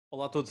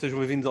Olá a todos, sejam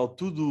bem-vindos ao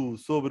Tudo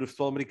sobre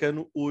Futebol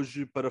Americano,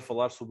 hoje para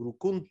falar sobre o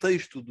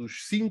contexto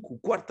dos 5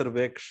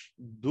 quarterbacks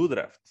do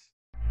draft.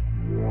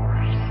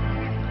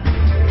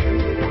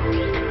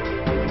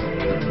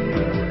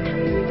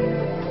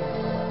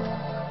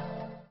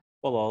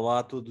 Olá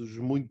a todos,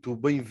 muito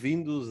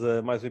bem-vindos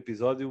a mais um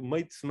episódio,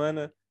 meio de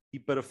semana, e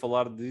para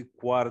falar de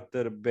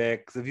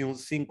quarterbacks. Haviam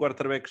 5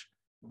 quarterbacks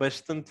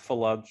bastante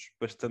falados,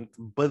 bastante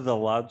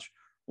badalados,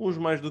 uns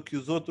mais do que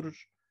os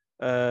outros,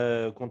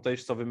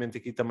 contextos obviamente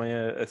aqui também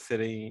a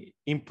serem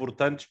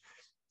importantes,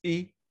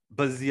 e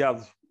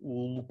baseado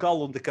o local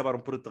onde acabaram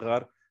por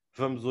aterrar,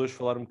 vamos hoje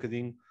falar um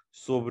bocadinho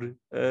sobre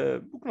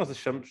o que nós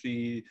achamos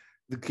e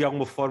de que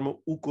alguma forma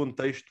o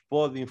contexto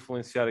pode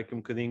influenciar aqui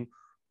um bocadinho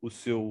o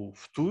seu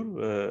futuro,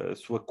 a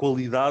sua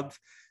qualidade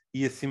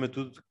e, acima de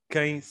tudo,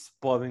 quem se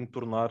podem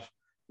tornar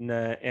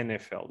na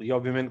NFL. E,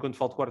 obviamente, quando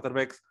falo de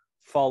quarterbacks,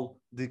 falo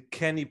de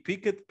Kenny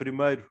Pickett,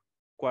 primeiro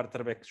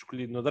quarterback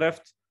escolhido no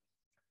draft,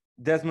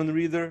 Desmond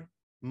Ridder,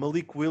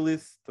 Malik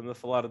Willis, estamos a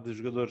falar de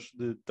jogadores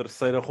de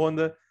terceira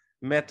ronda,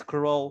 Matt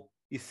Corral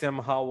e Sam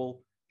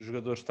Howell,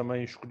 jogadores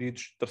também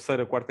escolhidos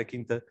terceira, quarta,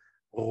 quinta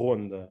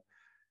ronda.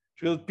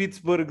 Jogador de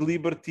Pittsburgh,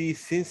 Liberty,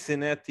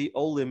 Cincinnati,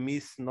 Ole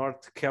Miss,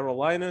 North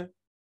Carolina.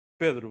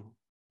 Pedro,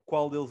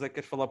 qual deles é que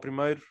queres falar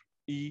primeiro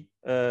e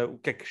o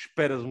que é que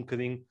esperas um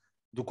bocadinho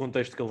do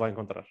contexto que ele vai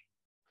encontrar?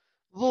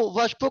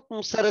 Acho que vou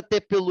começar até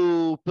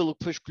pelo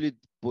que foi escolhido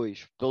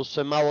depois, pelo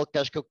Sam Howell, que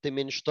acho que é o que tem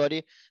menos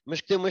história,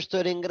 mas que tem uma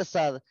história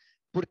engraçada.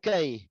 Por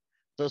quem?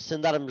 Então, se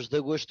andarmos de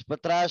agosto para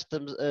trás,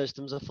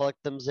 estamos a falar que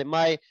estamos em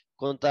maio,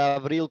 contra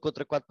abril,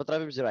 contra 4 para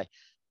trás, vamos dizer, bem,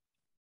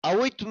 há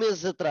 8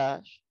 meses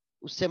atrás,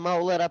 o Sam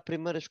Howell era a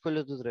primeira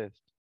escolha do draft.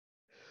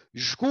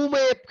 Jogou uma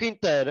época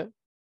inteira,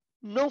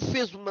 não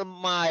fez uma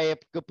má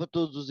época para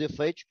todos os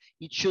efeitos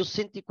e desceu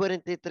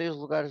 143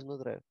 lugares no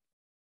draft.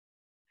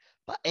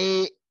 Pá,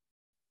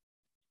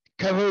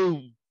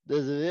 Kaboom!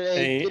 Estás a ver? É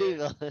É,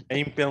 incrível. é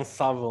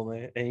impensável,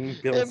 né? É É mesmo,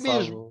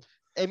 impensável.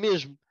 é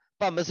mesmo.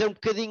 Pá, mas é um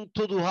bocadinho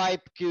todo o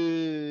hype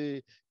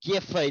que é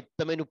feito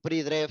também no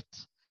pré-draft.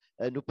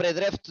 No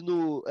pré-draft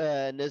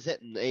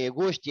em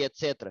agosto e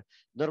etc.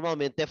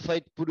 Normalmente é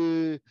feito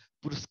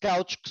por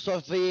scouts que só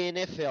veem a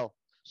NFL,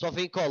 só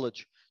veem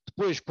college.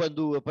 Depois,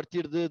 quando a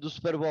partir do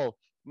Super Bowl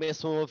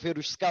começam a ver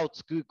os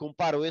scouts que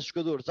comparam esses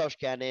jogadores aos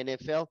que há na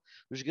NFL,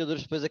 os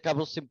jogadores depois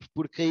acabam sempre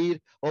por cair,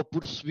 ou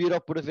por subir,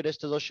 ou por haver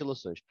estas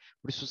oscilações.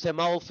 Por isso o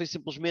Sam Howell foi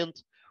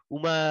simplesmente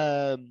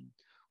uma,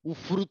 um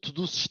fruto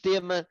do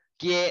sistema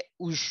que é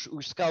os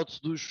scouts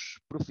dos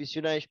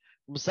profissionais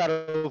começaram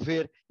a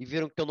ver e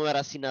viram que ele não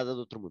era assim nada do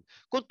outro mundo.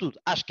 Contudo,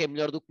 acho que é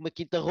melhor do que uma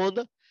quinta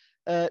ronda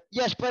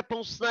e acho que vai para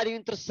um cenário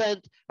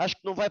interessante. Acho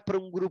que não vai para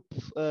um grupo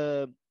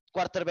de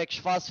quarterbacks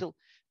fácil.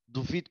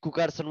 Duvido que o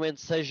Carson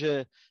Wentz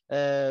seja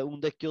um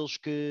daqueles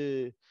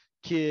que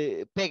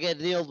pega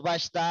nele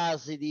debaixo da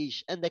asa e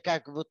diz anda cá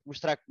que eu vou-te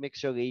mostrar como é que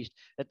se joga isto,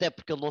 até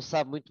porque ele não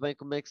sabe muito bem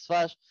como é que se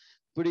faz.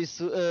 Por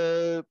isso,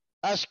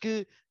 acho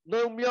que não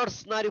é o melhor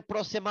cenário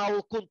para o Sam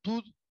Howell,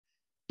 contudo,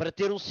 para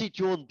ter um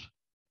sítio onde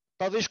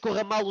talvez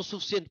corra mal o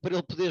suficiente para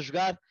ele poder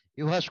jogar,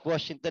 eu acho que o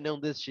Washington é um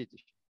desses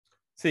sítios.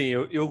 Sim,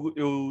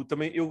 eu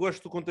também eu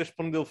gosto do contexto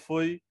para onde ele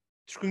foi.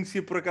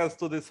 Desconhecia por acaso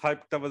todo esse hype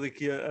que estava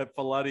daqui a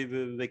falar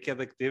e da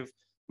queda que teve,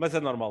 mas é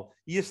normal.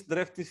 E este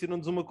draft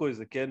ensinou-nos uma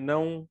coisa, que é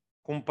não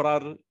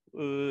comprar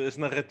as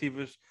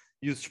narrativas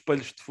e os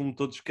espelhos de fumo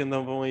todos que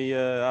andavam aí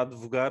a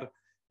advogar.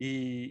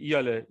 E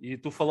olha, e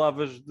tu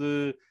falavas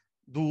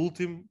do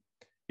último,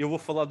 eu vou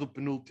falar do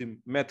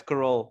penúltimo, Matt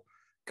Corral,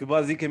 que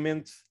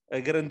basicamente a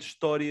grande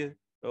história,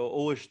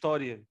 ou a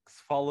história que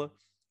se fala,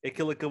 é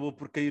que ele acabou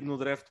por cair no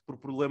draft por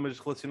problemas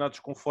relacionados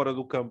com fora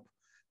do campo,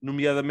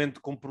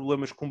 nomeadamente com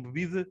problemas com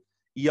bebida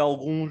e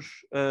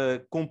alguns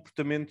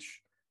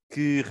comportamentos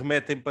que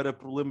remetem para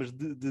problemas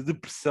de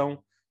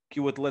depressão que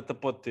o atleta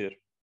pode ter.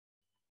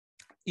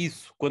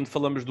 Isso, quando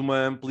falamos de uma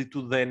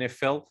amplitude da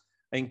NFL,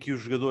 em que o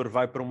jogador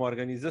vai para uma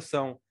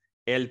organização,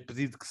 é-lhe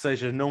pedido que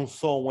seja não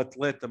só um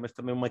atleta, mas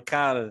também uma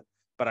cara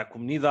para a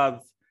comunidade,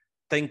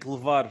 tem que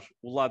levar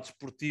o lado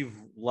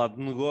esportivo, o lado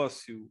de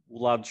negócio,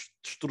 o lado de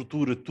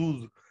estrutura,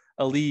 tudo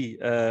ali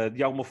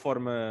de alguma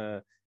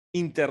forma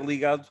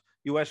interligado.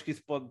 Eu acho que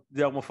isso pode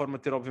de alguma forma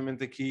ter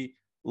obviamente aqui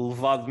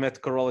levado Matt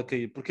Corral a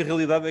cair, porque a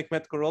realidade é que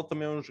Matt Corral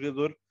também é um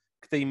jogador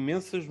que tem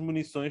imensas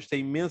munições, tem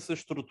imensa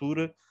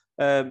estrutura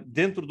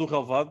dentro do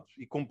relevado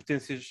e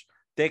competências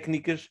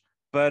técnicas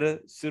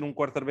para ser um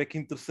quarterback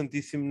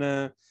interessantíssimo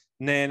na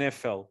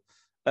NFL.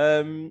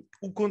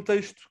 O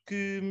contexto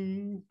que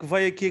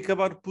vai aqui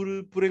acabar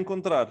por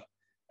encontrar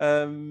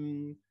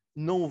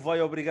não o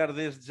vai obrigar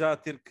desde já a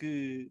ter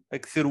que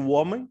ser o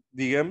homem,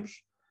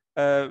 digamos.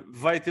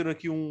 Vai ter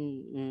aqui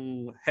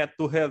um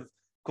head-to-head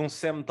com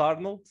Sam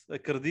Darnold,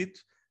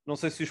 acredito. Não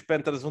sei se os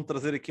Panthers vão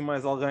trazer aqui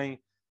mais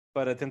alguém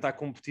para tentar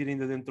competir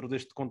ainda dentro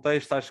deste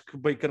contexto. Acho que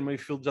Baker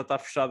Mayfield já está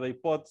fechada a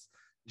hipótese.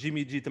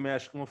 Jimmy G também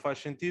acho que não faz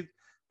sentido.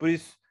 Por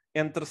isso,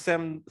 entre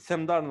Sam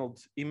Darnold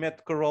e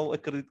Matt Corral,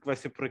 acredito que vai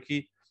ser por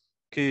aqui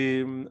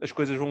que as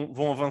coisas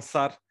vão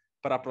avançar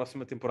para a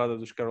próxima temporada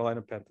dos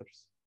Carolina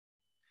Panthers.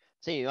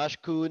 Sim, eu acho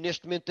que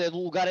neste momento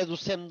o lugar é do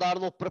Sam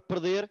Darnold para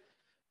perder,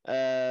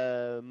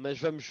 mas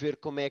vamos ver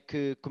como é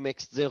que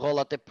se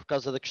desenrola, até por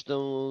causa da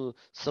questão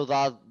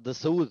da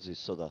saúde,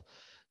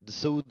 de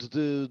saúde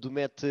do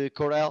Matt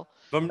Corral.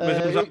 Mas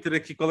vamos já Eu, meter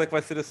aqui qual é que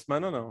vai ser a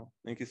semana ou não?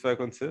 Em que isso vai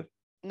acontecer?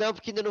 não,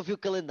 porque ainda não vi o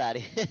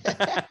calendário.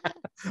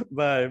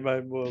 Vai,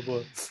 boa,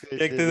 boa.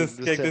 Coitadinho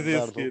do Quem é que Sam tens a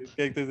Darnold. seguir?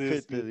 Quem é que tens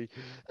a seguir?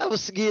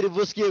 Coitadinho.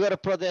 Vou seguir agora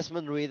para o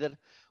Desmond Ridder,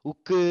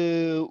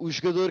 o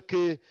jogador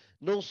que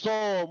não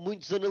só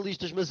muitos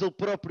analistas, mas ele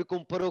próprio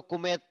comparou com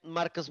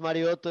Marcus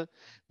Mariota,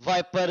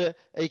 vai para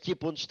a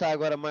equipa onde está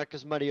agora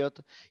Marcus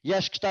Mariota, e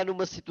acho que está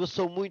numa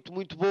situação muito,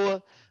 muito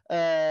boa.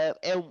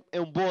 É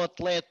um bom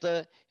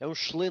atleta, é um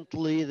excelente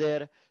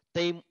líder,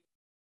 tem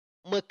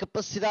uma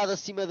capacidade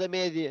acima da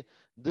média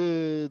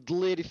de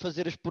ler e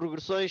fazer as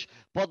progressões,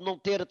 pode não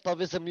ter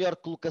talvez a melhor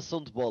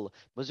colocação de bola,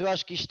 mas eu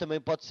acho que isto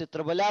também pode ser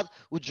trabalhado.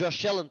 O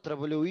Josh Allen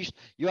trabalhou isto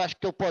e eu acho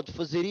que ele pode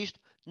fazer isto,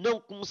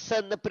 não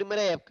começando na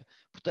primeira época.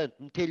 Portanto,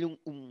 meter-lhe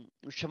um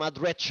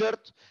chamado red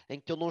shirt, em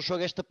que ele não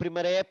joga esta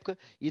primeira época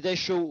e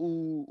deixa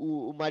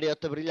o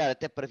Mariota brilhar,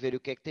 até para ver o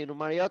que é que tem no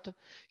Mariota,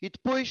 e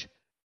depois,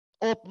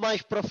 ou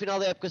mais para o final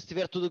da época, se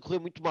tiver tudo a correr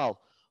muito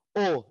mal,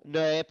 ou na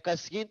época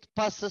seguinte,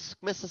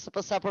 começa-se a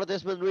passar para o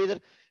Desmond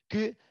Ridder,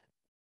 que,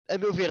 a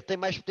meu ver, tem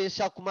mais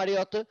potencial que o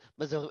Mariota,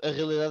 mas a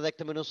realidade é que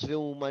também não se vê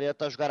um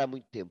Mariota a jogar há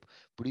muito tempo.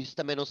 Por isso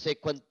também não sei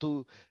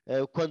quanto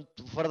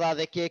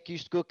verdade é que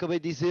isto que eu acabei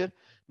de dizer,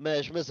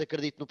 mas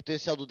acredito no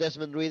potencial do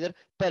Desmond Ridder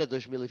para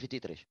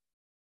 2023.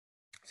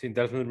 Sim,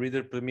 Desmond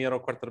Ridder para mim era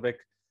o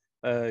quarterback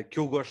que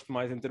eu gosto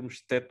mais em termos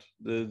de teto,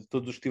 de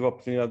todos os que tive a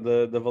oportunidade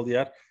de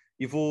avaliar.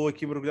 E vou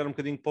aqui mergulhar um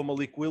bocadinho para o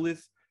Malik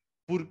Willis,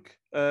 porque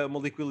o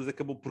Malik Willis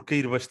acabou por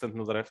cair bastante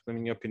no draft, na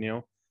minha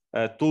opinião.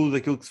 Tudo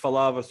aquilo que se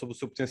falava sobre o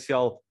seu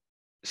potencial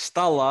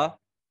está lá,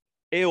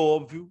 é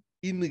óbvio,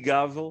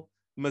 inegável,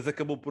 mas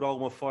acabou por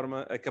alguma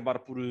forma acabar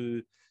por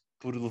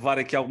levar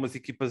aqui algumas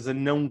equipas a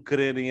não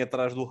quererem ir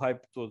atrás do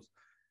hype todo.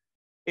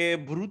 É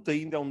bruto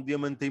ainda, é um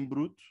diamante em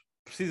bruto,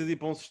 precisa de ir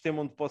para um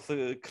sistema onde possa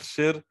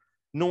crescer.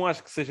 Não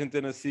acho que seja em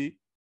Tennessee,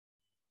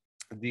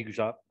 digo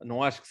já,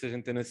 não acho que seja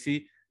em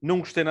Tennessee. Não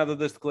gostei nada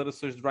das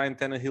declarações de Ryan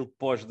Tannehill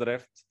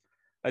pós-draft,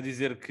 a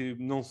dizer que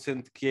não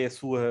sente que é a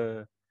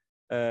sua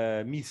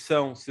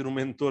missão ser um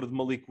mentor de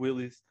Malik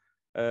Willis,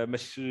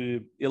 mas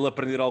se ele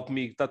aprender algo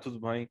comigo, está tudo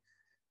bem.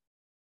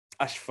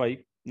 Acho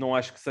feio, não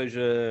acho que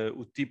seja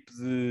o tipo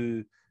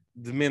de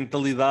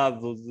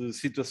mentalidade ou de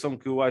situação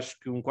que eu acho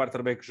que um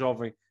quarterback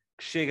jovem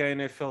que chega à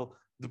NFL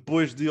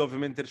depois de,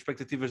 obviamente, ter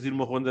expectativas de ir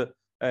uma ronda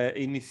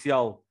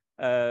inicial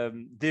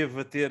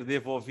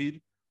deve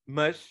ouvir,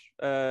 mas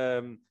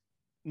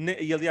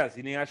e aliás,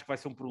 e nem acho que vai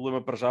ser um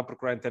problema para já,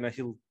 porque o Ryan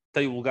Tannehill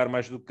tem o lugar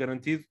mais do que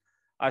garantido.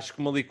 Acho que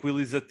o Malik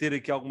Willis a ter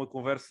aqui alguma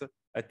conversa,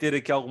 a ter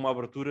aqui alguma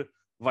abertura,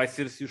 vai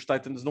ser se os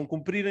Titans não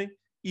cumprirem,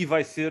 e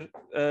vai ser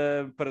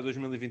para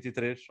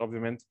 2023,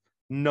 obviamente.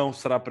 Não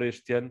será para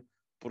este ano,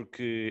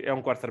 porque é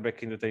um quarterback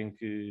que ainda tem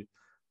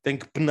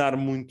que penar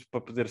muito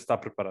para poder estar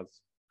preparado.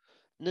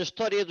 Na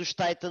história dos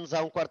Titans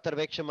há um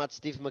quarterback chamado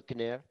Steve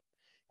McNair,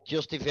 que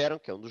eles tiveram,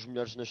 que é um dos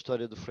melhores na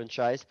história do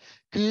franchise,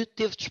 que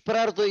teve de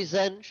esperar 2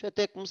 anos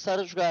até começar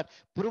a jogar,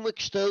 por uma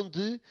questão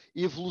de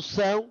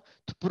evolução,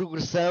 de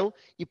progressão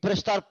e para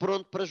estar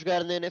pronto para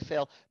jogar na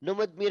NFL. Não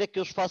me admira que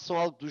eles façam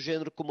algo do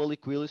género com o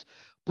Malik Willis,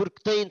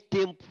 porque têm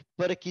tempo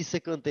para que isso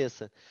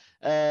aconteça.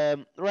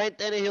 Ryan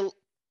Tannehill,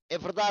 é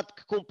verdade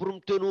que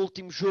comprometeu no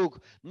último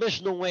jogo, mas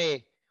não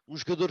é um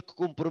jogador que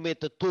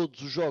comprometa todos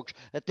os jogos,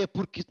 até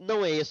porque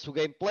não é esse o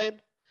game plan,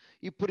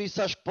 e por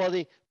isso acho que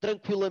podem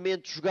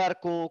tranquilamente jogar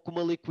com o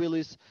Malik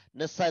Willis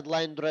na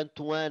sideline durante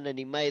 1 ano, ano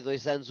e meio,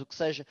 2 anos, o que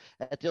seja,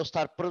 até ele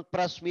estar pronto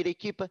para assumir a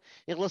equipa.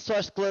 Em relação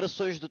às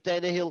declarações do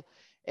Tannehill,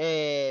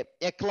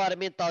 é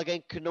claramente alguém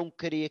que não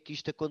queria que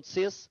isto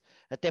acontecesse,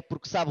 até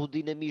porque sabe o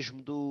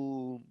dinamismo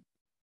do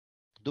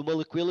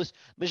Malik Willis,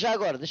 mas já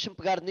agora, deixa-me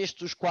pegar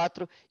nestes os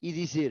 4 e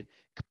dizer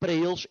que para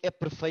eles é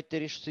perfeito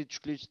terem sido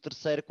escolhidos de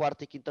terceira,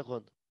 quarta e quinta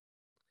ronda.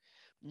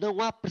 Não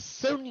há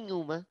pressão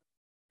nenhuma.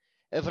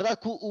 É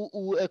verdade que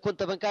a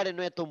conta bancária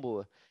não é tão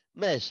boa,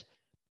 mas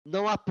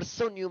não há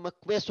pressão nenhuma.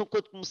 Começam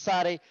quando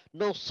começarem,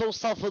 não são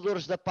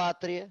salvadores da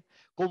pátria,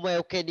 como é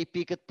o Kenny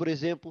Pickett, por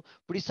exemplo.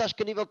 Por isso acho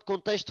que a nível de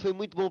contexto foi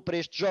muito bom para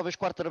estes jovens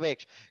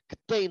quarterbacks, que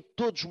têm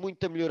todos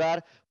muito a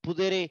melhorar,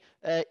 poderem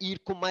ir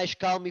com mais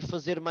calma e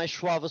fazer mais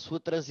suave a sua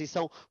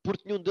transição,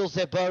 porque nenhum deles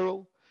é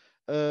Burrow.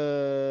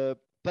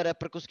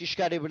 Para conseguir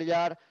chegar e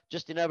brilhar.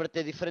 Justin Herbert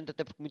é diferente,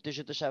 até porque muita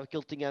gente achava que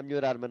ele tinha a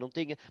melhor arma, não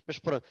tinha, mas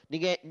pronto,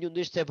 nenhum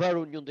destes é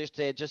Burrow, nenhum destes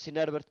é Justin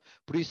Herbert,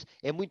 por isso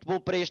é muito bom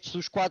para estes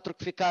os 4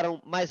 que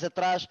ficaram mais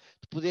atrás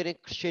de poderem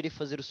crescer e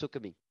fazer o seu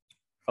caminho.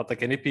 Falta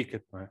Kenny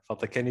Pickett, não é?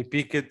 Falta Kenny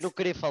Pickett. Não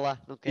queria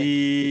falar, não quero.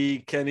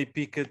 E Kenny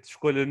Pickett,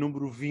 escolha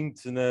número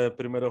 20 na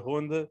primeira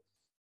ronda.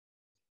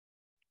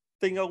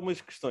 Tenho algumas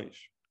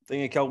questões,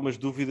 tenho aqui algumas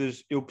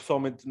dúvidas. Eu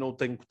pessoalmente não o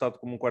tenho cotado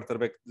como um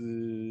quarterback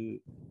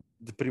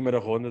de primeira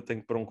ronda,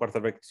 tenho para um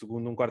quarterback de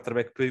segunda, um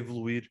quarterback para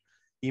evoluir,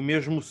 e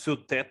mesmo o seu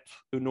teto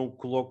eu não o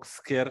coloco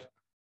sequer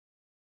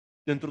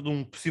dentro de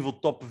um possível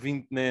top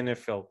 20 na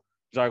NFL.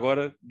 Já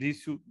agora,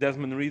 disse-o,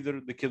 Desmond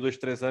Ridder, daqui a 2,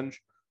 3 anos,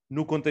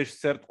 no contexto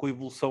certo, com a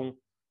evolução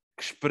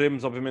que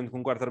esperemos, obviamente, que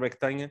um quarterback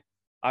tenha,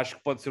 acho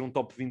que pode ser um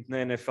top 20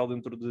 na NFL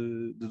dentro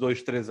de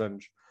 2, 3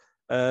 anos.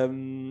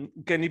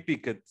 Kenny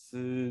Pickett,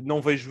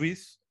 não vejo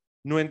isso.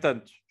 No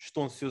entanto,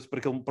 estou ansioso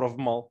para que ele me prove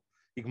mal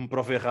e que me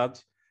prove errado,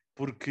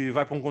 porque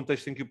vai para um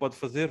contexto em que o pode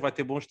fazer, vai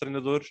ter bons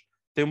treinadores,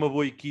 tem uma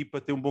boa equipa,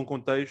 tem um bom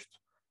contexto.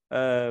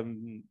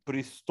 Por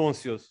isso, estou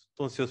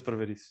ansioso para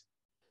ver isso.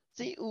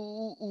 Sim,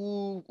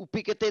 o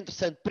Pickett é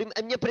interessante.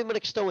 A minha primeira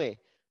questão é: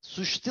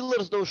 se os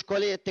Steelers não o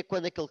escolhem, até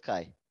quando é que ele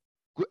cai?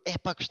 É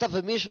pá,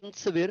 gostava mesmo de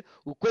saber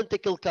o quanto é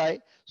que ele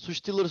cai se os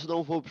Steelers não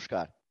o vão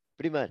buscar.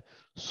 Primeiro.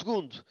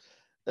 Segundo,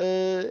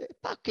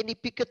 pá, Kenny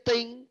Pickett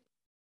tem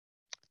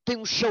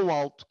um chão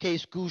alto, que é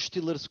isso que os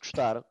Steelers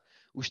gostaram.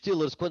 Os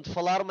Steelers, quando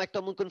falaram, o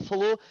McDonald quando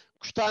falou,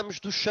 gostámos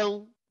do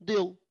chão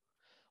dele.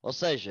 Ou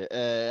seja,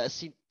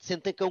 assim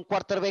sentem que é um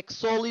quarterback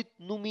sólido,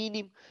 no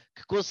mínimo,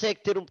 que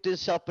consegue ter um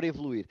potencial para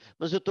evoluir.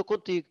 Mas eu estou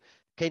contigo.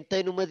 Quem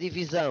tem numa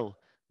divisão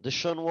de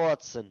Sean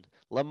Watson,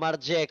 Lamar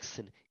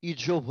Jackson e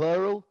Joe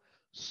Burrow,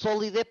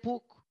 sólido é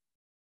pouco.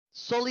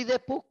 Sólido é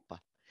pouco,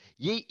 pá.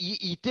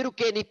 E ter o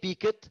Kenny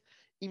Pickett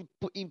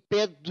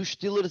impede dos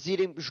Steelers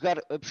irem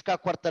buscar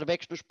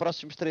quarterbacks nos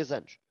próximos 3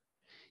 anos.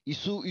 E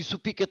se o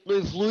Pickett não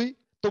evolui,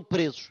 estão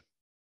presos.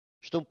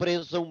 Estão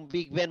presos a um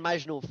Big Ben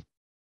mais novo.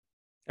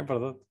 É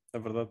verdade, é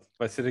verdade.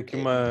 Vai ser aqui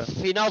uma...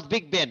 Final de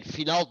Big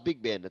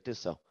Ben,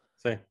 atenção.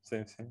 Sim.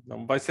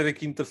 Não, vai ser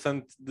aqui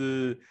interessante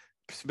de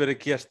perceber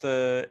aqui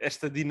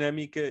esta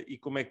dinâmica e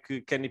como é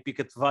que Kenny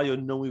Pickett vai ou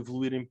não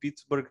evoluir em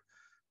Pittsburgh.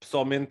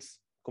 Pessoalmente,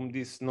 como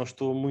disse, não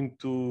estou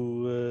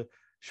muito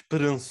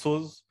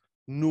esperançoso.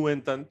 No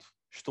entanto,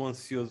 estou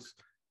ansioso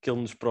que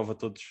ele nos prove a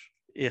todos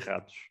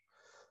errados.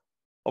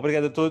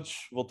 Obrigado a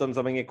todos. Voltamos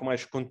amanhã com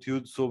mais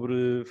conteúdo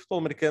sobre futebol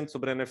americano,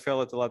 sobre a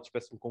NFL. Até lá,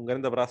 despeço-me com um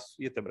grande abraço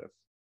e até breve.